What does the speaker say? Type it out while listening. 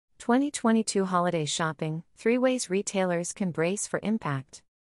2022 holiday shopping, 3 ways retailers can brace for impact.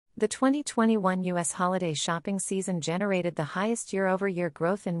 The 2021 U.S. holiday shopping season generated the highest year-over-year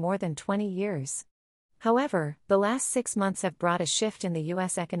growth in more than 20 years. However, the last 6 months have brought a shift in the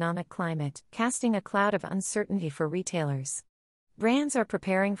U.S. economic climate, casting a cloud of uncertainty for retailers. Brands are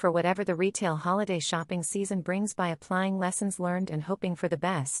preparing for whatever the retail holiday shopping season brings by applying lessons learned and hoping for the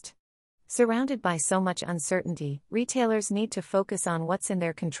best. Surrounded by so much uncertainty, retailers need to focus on what's in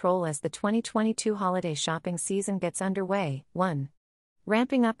their control as the 2022 holiday shopping season gets underway. 1.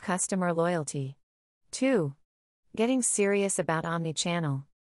 Ramping up customer loyalty. 2. Getting serious about omnichannel.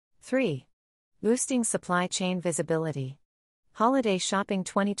 3. Boosting supply chain visibility. Holiday shopping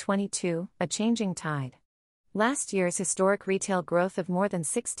 2022, a changing tide. Last year's historic retail growth of more than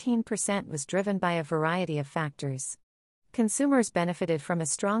 16% was driven by a variety of factors. Consumers benefited from a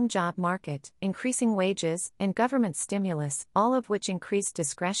strong job market, increasing wages, and government stimulus, all of which increased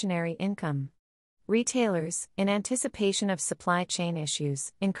discretionary income. Retailers, in anticipation of supply chain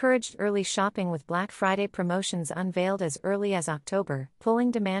issues, encouraged early shopping with Black Friday promotions unveiled as early as October,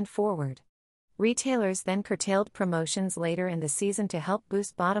 pulling demand forward. Retailers then curtailed promotions later in the season to help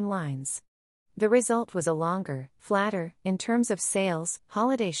boost bottom lines. The result was a longer, flatter, in terms of sales,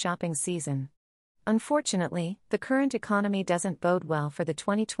 holiday shopping season. Unfortunately, the current economy doesn't bode well for the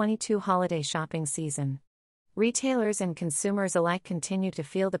 2022 holiday shopping season. Retailers and consumers alike continue to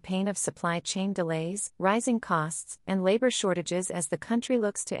feel the pain of supply chain delays, rising costs, and labor shortages as the country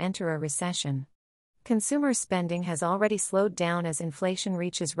looks to enter a recession. Consumer spending has already slowed down as inflation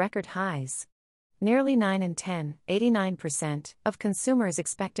reaches record highs. Nearly 9 in 10, 89%, of consumers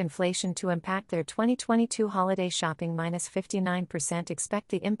expect inflation to impact their 2022 holiday shopping. -59% expect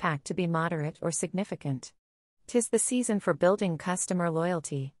the impact to be moderate or significant. 'Tis the season for building customer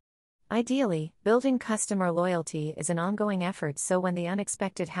loyalty. Ideally, building customer loyalty is an ongoing effort, so when the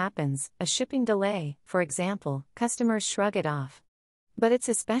unexpected happens, a shipping delay, for example, customers shrug it off. But it's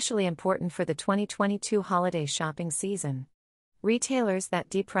especially important for the 2022 holiday shopping season. Retailers that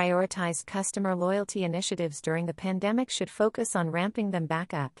deprioritized customer loyalty initiatives during the pandemic should focus on ramping them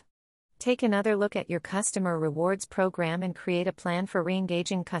back up. Take another look at your customer rewards program and create a plan for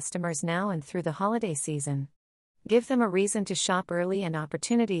re-engaging customers now and through the holiday season. Give them a reason to shop early and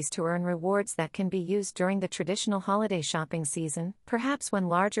opportunities to earn rewards that can be used during the traditional holiday shopping season, perhaps when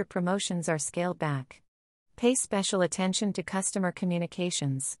larger promotions are scaled back. Pay special attention to customer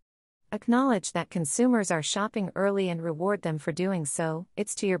communications. Acknowledge that consumers are shopping early and reward them for doing so,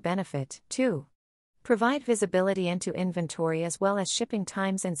 it's to your benefit. 2. Provide visibility into inventory as well as shipping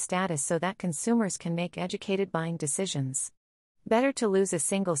times and status so that consumers can make educated buying decisions. Better to lose a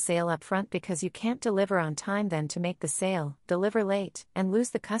single sale up front because you can't deliver on time than to make the sale, deliver late, and lose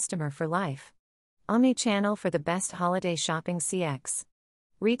the customer for life. Omnichannel for the best holiday shopping CX.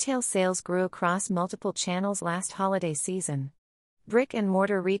 Retail sales grew across multiple channels last holiday season.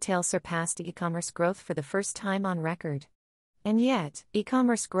 Brick-and-mortar retail surpassed e-commerce growth for the first time on record. And yet,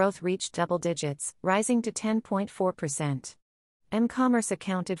 e-commerce growth reached double digits, rising to 10.4%. M-commerce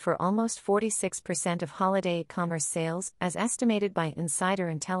accounted for almost 46% of holiday e-commerce sales, as estimated by Insider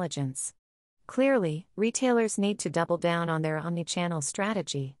Intelligence. Clearly, retailers need to double down on their omnichannel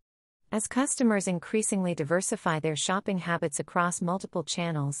strategy. As customers increasingly diversify their shopping habits across multiple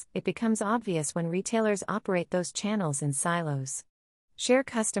channels, it becomes obvious when retailers operate those channels in silos. Share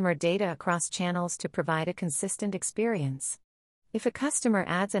customer data across channels to provide a consistent experience. If a customer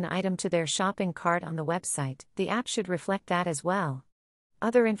adds an item to their shopping cart on the website, the app should reflect that as well.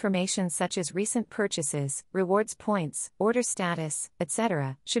 Other information such as recent purchases, rewards points, order status,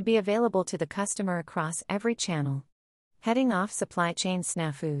 etc., should be available to the customer across every channel. Heading off supply chain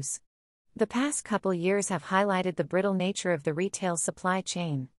snafus. The past couple years have highlighted the brittle nature of the retail supply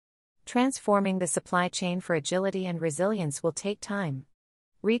chain. Transforming the supply chain for agility and resilience will take time.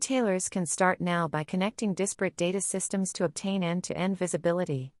 Retailers can start now by connecting disparate data systems to obtain end-to-end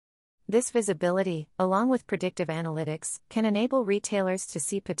visibility. This visibility, along with predictive analytics, can enable retailers to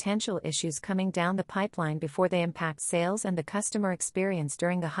see potential issues coming down the pipeline before they impact sales and the customer experience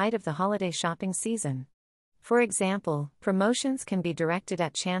during the height of the holiday shopping season. For example, promotions can be directed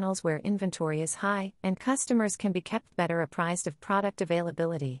at channels where inventory is high, and customers can be kept better apprised of product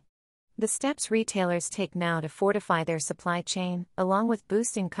availability. The steps retailers take now to fortify their supply chain, along with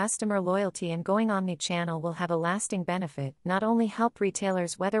boosting customer loyalty and going omnichannel, will have a lasting benefit, not only help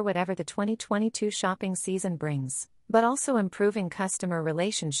retailers weather whatever the 2022 shopping season brings, but also improving customer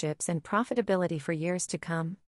relationships and profitability for years to come.